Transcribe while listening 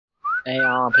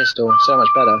AR pistol, so much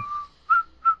better.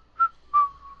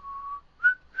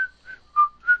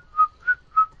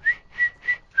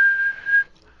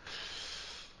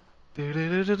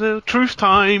 Truth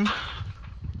time.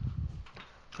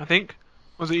 I think.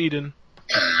 Or was it Eden?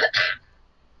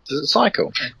 Does it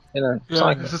cycle? Yeah,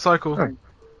 cycle. it's a cycle. Oh.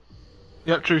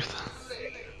 Yep, truth.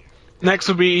 Next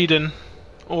will be Eden.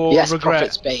 Or Yes, regret.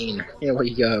 Prophet's Bane. Here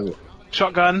we go.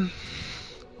 Shotgun.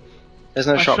 There's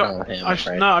no shotgun here, I'm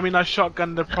afraid. No, I mean I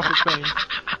shotgunned the Prophet's Bane.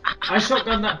 I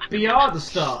shotgunned that BR at the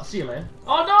start. See you later.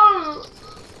 Oh no!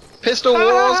 Pistol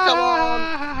Wars, come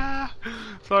on!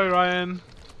 Sorry, Ryan.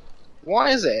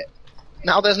 Why is it?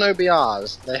 Now there's no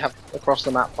BRs. They have across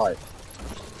the map fight.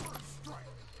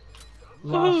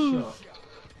 Last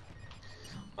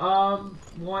shot.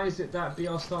 Why is it that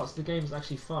BR starts the game is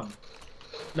actually fun?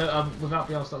 No, without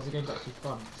BR starts the game is actually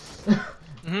fun.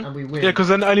 And we win. Yeah, because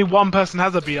then only one person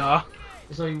has a BR.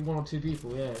 It's only 1 or 2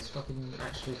 people, yeah, it's fucking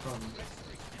actually fun.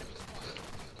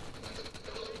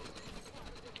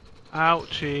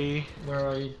 Ouchie. Where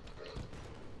are you?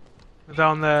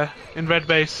 Down there, in red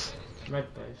base.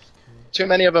 Red base, okay. Too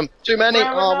many of them. Too many!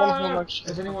 Where Oh, no! one of them like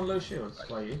Is anyone low shields?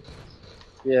 Why you?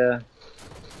 Yeah.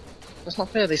 That's not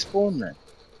fair, they spawn there.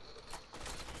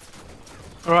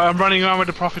 Alright, I'm running around with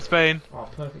the Prophet's Bane. Oh,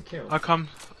 perfect kill. I'll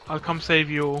come save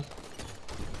you all.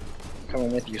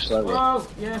 Coming with you slowly. Oh,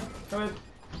 yeah, go ahead.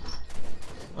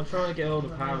 I'm trying to get hold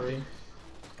of Harry.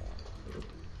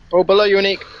 Oh, below you,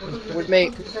 Aniq. With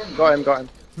me. Got him.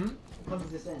 When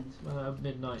does this end?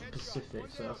 Midnight Pacific,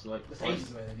 so that's like... That's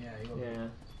ages away then, yeah.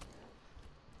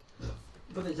 Yeah.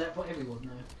 But is that for everyone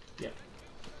now? Yeah.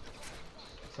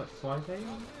 It's like 5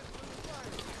 AM?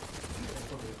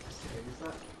 Is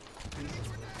that?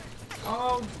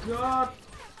 Oh god!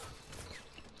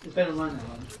 It's been online now,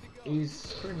 man.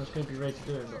 He's pretty much going to be ready to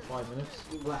do it in about 5 minutes.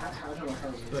 Well, I don't know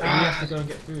how he But is. he has to go and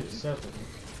get food at 7.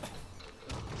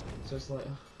 So it's like...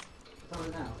 How is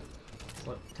it now? It's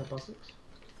like 10 past 6.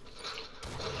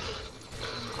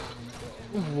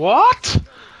 What?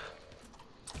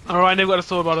 Alright, they've got a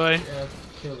sword by the way. Yeah,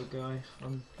 kill the guy.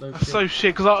 I'm low That's so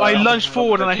shit because I lunged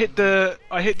forward and I hit the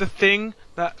thing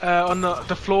that on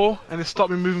the floor and it stopped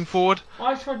me moving forward.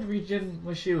 I tried to regen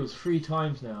my shields 3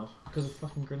 times now because of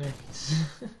fucking grenades.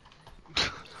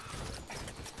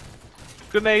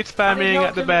 Grenade spamming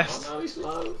at the best. Oh no, he's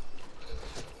low.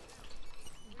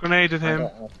 Grenaded him.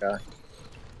 Okay.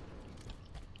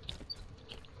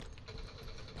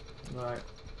 Right,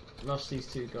 lost these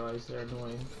 2 guys. They're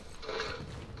annoying.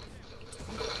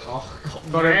 Oh,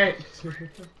 got wrecked.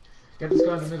 Get this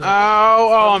guy in the middle.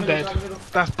 Oh, I'm Guy in the dead. middle.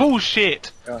 That's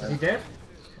bullshit. Is he dead?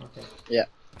 Okay. Yeah.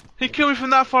 He killed me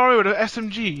from that far away with an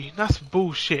SMG. That's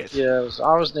bullshit. Yeah,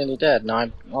 I was nearly dead and I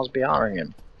was BRing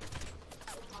him.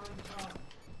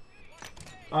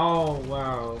 Oh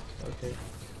wow. Okay.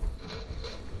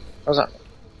 What was that?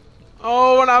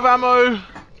 Oh, I don't have ammo.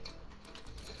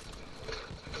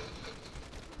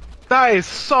 That is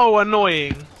so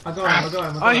annoying. I got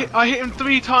him. I hit him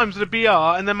 3 times with a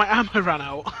BR and then my ammo ran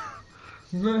out.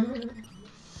 You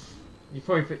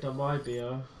probably picked up my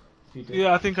BR. If you did.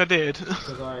 Yeah, I think I did.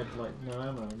 Because I had like no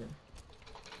ammo in it.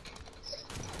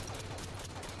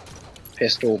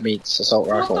 Pistol meets assault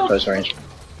rifle, close range.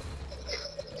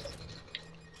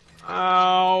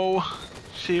 Ow.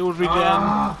 Shield regen.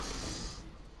 Ah!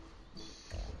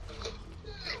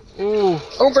 Ooh.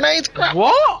 Oh, grenades! Crap!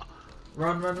 What?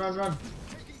 Run.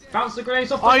 Bounce the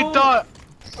grenades off the wall! I died.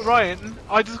 Ryan,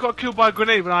 I just got killed by a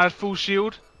grenade when I had full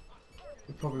shield.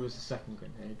 It probably was the second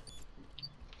grenade.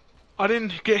 I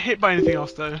didn't get hit by anything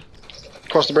else though.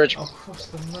 Cross the bridge. Oh, across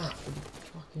the map with the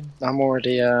fucking... I'm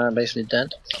already basically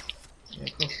dead. Yeah,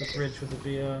 across the bridge with the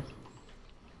BR.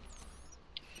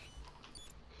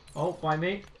 Oh, by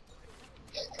me.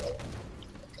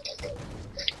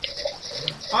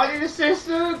 I need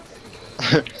assistance!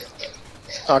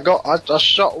 I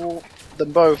shot all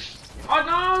them both. Oh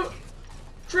no!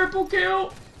 Triple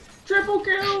kill!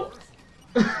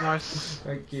 Nice.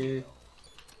 Thank you.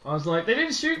 I was like, they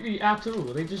didn't shoot me at all,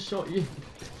 they just shot you.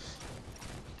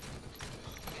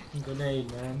 Grenade,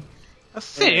 man.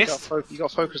 Assist? You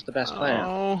got focus the best player.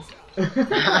 Oh.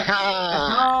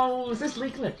 Oh, is this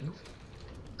League Legends?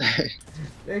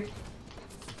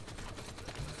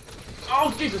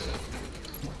 Oh, Jesus!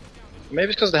 Maybe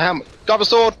it's because of the helmet. Grab a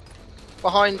sword!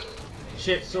 Behind!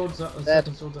 Shit, swords up. Dead.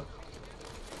 Second swords up.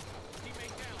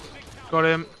 Got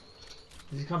him.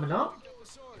 Is he coming up?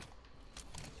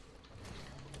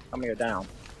 I'm gonna go down.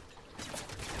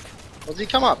 Well, did he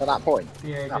come up at that point?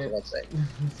 Yeah, he That's did. what I'd say.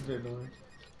 It's a bit annoying.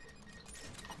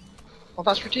 Oh,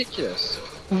 that's ridiculous.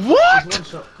 What? There's one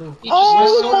shot, cool.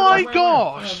 Oh just my Where?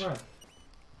 gosh! Where?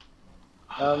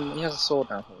 He has a sword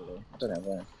now, probably. I don't know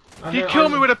where. He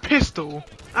killed me with a pistol.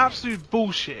 Absolute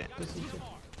bullshit.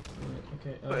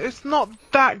 Okay, But it's not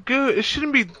that good. It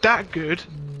shouldn't be that good.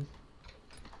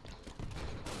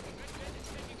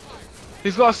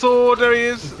 He's got a sword. There he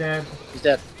is. He's dead. He's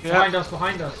dead. Yeah. Behind us,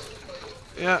 behind us.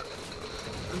 Yeah.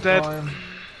 I'm dead. We're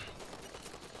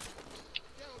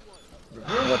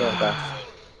doing that.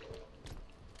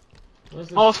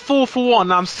 Where's I was 4 for 1.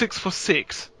 Now I'm 6 for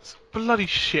 6. It's bloody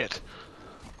shit.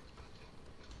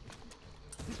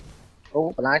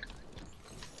 Oh, the lag.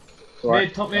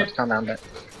 Mid, top mid. Let's calm down a bit.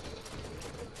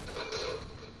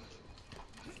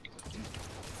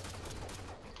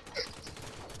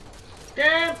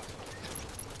 Damn!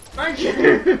 Thank you!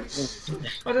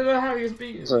 I don't know how he was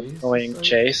beaten. It's an annoying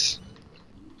chase.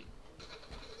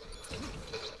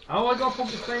 Oh, I got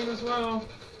Pump the Fame as well.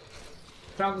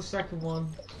 Found the second one.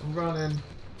 I'm running.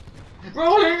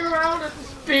 Rolling around at the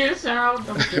speed sound.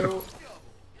 I'm still.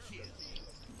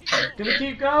 Gonna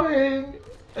keep going.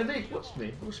 Aniq, watch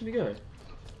me. Watch me go.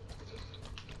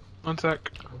 1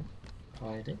 sec.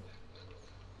 Hiding.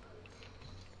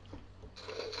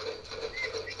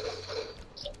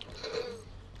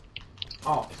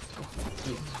 Oh,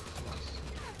 Jesus Christ.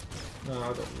 No,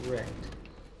 I got wrecked.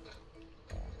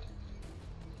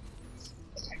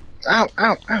 Ow,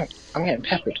 ow, ow. I'm getting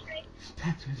peppered.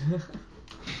 Peppered.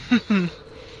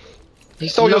 He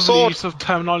stole your Lovely sword! use of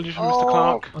terminology from Oh. Mr.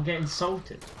 Clark. I'm getting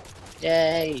salted.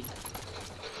 Yay!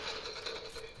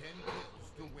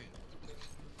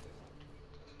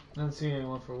 I haven't seen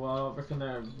anyone for a while. I reckon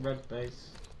they're red base.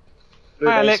 Blue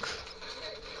Hi, base. Alex.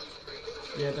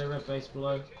 Yeah, they're red base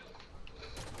below.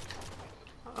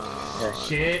 Yeah.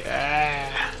 Shit.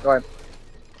 Yeah. Go on.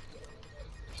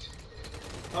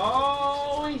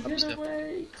 Oh, he hid Upstairs.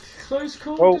 away. Close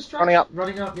call. Oh, distraction. running up.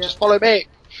 Running up, yeah. Just follow me!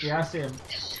 Yeah, I see him.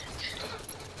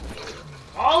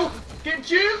 Oh, get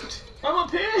duped! I'm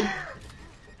up here!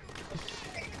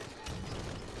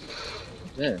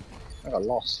 Yeah, I got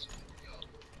lost.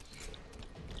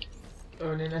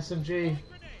 Owning SMG.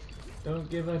 Don't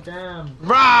give a damn.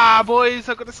 Rah, boys!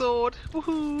 I got the sword.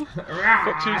 Woohoo!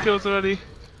 Got 2 kills already.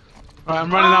 Right,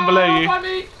 I'm running down below you.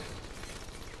 Bunny!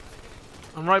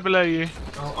 I'm right below you.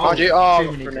 Oh, you are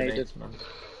too many grenaded. grenades, man.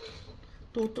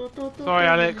 Sorry,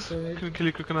 Alex. Couldn't kill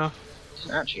you quick enough.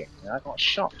 Didn't actually get me. I got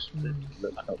shot.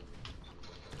 Look like a...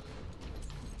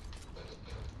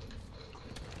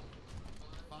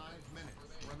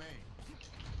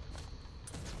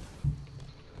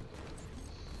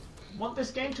 Want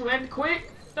this game to end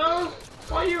quick? No!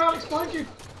 Why are you, Alex, behind you?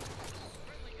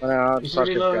 Oh, no, I'm He's sorry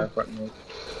to really go low. in front of me.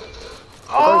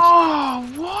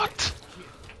 Oh, what?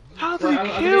 How did he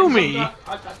kill me? Yeah.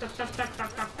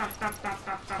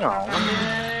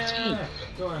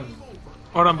 Go on.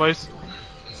 Hold on, boys.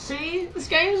 See, this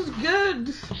game's good.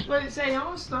 When it's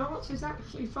AR starts, it's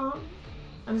actually fun,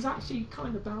 and it's actually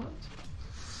kind of balanced.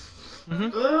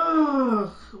 Mhm.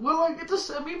 Ugh, will I get to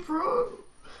semi-pro?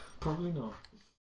 Probably not.